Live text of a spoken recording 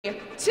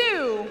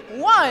2,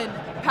 1,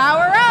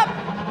 power up!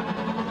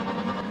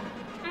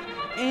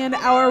 And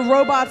our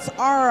robots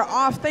are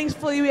off.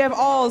 Thankfully, we have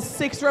all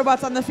 6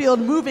 robots on the field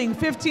moving,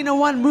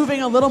 1501,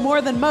 moving a little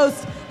more than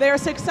most. They are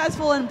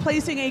successful in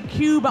placing a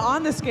cube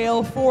on the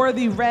scale for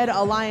the Red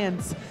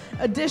Alliance.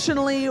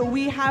 Additionally,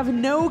 we have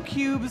no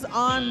cubes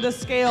on the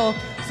scale,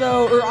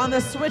 or on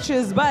the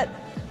switches, but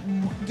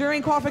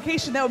during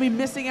qualification, that would be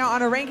missing out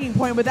on a ranking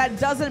point, but that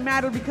doesn't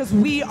matter because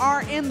we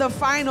are in the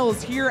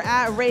finals here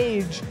at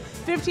Rage.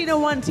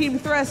 1501 Team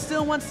Thrust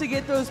still wants to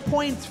get those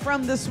points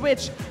from the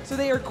switch, so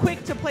they are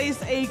quick to place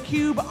a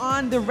cube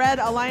on the Red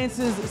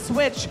Alliance's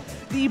switch.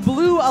 The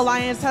Blue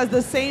Alliance has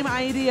the same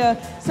idea.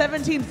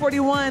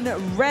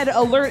 1741 Red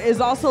Alert is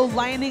also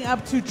lining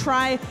up to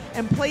try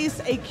and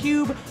place a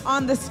cube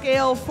on the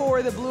scale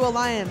for the Blue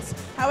Alliance.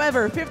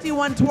 However,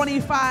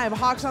 5125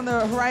 Hawks on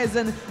the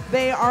Horizon,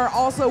 they are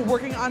also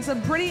working on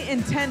some pretty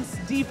intense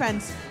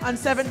defense on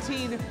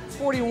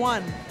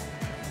 1741.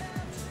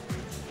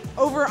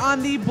 Over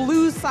on the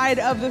blue side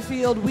of the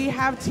field, we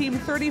have Team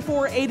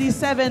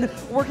 3487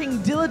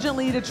 working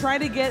diligently to try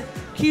to get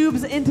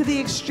cubes into the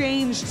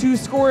exchange to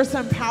score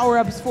some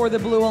power-ups for the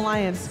Blue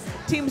Alliance.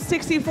 Team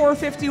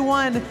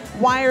 6451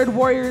 Wired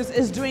Warriors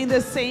is doing the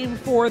same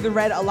for the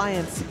Red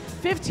Alliance.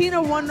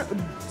 1501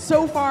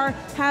 so far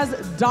has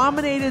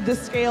dominated the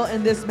scale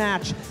in this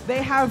match.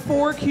 They have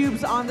 4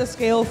 cubes on the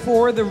scale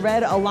for the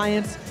Red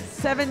Alliance.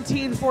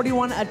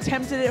 1741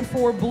 attempted it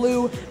for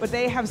Blue, but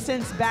they have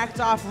since backed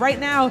off. Right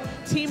now,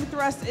 Team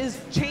Thrust is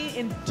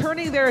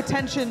turning their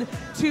attention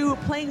to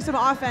playing some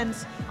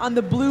offense on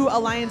the Blue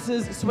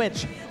Alliance's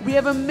switch. We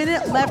have a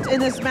minute left in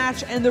this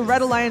match, and the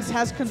Red Alliance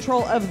has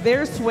control of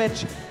their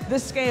switch, the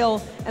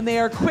scale, and they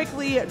are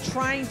quickly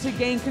trying to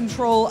gain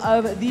control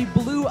of the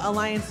Blue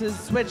Alliance's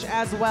switch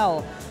as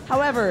well.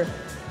 However,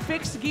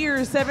 Fixed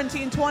Gears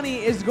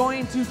 1720 is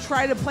going to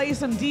try to play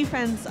some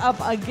defense up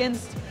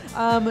against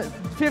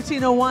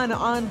 1501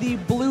 on the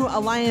Blue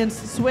Alliance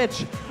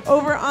switch.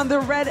 Over on the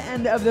red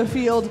end of the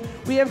field,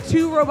 we have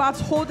 2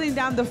 robots holding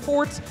down the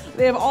fort.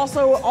 They have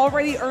also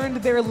already earned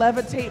their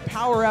levitate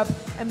power-up,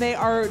 and they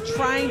are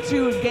trying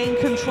to gain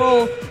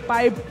control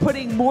by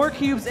putting more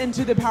cubes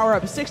into the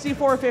power-up.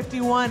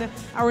 6451,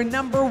 our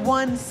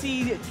 #1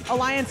 seed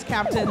Alliance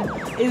captain,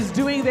 is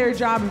doing their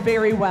job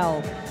very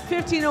well.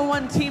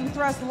 1501 Team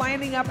Thrust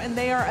lining up, and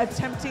they are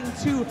attempting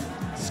to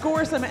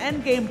score some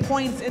endgame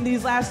points in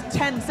these last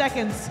 10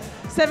 seconds.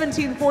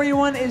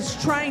 1741 is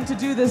trying to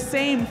do the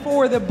same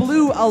for the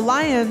Blue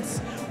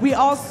Alliance. We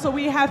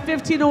have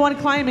 1501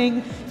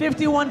 climbing,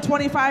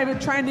 5125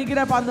 trying to get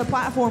up on the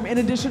platform in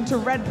addition to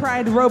Red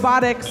Pride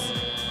Robotics.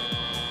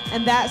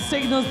 And that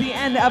signals the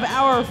end of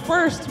our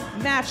first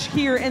match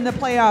here in the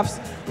playoffs.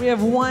 We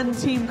have 1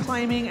 team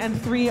climbing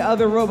and 3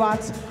 other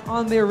robots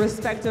on their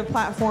respective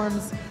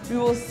platforms. We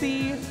will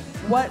see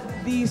what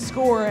the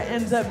score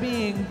ends up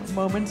being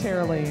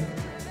momentarily.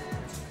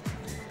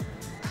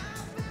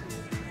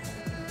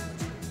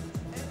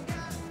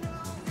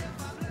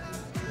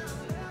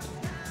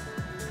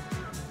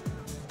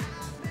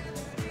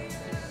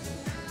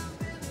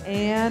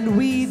 And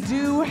we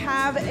do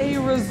have a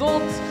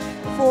result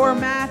for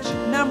match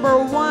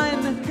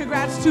 #1.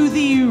 Congrats to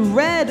the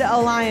Red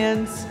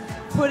Alliance,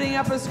 putting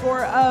up a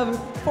score of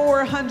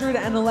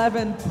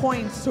 411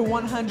 points to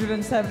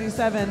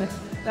 177.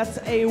 That's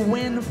a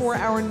win for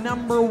our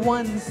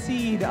 #1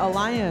 seed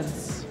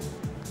Alliance.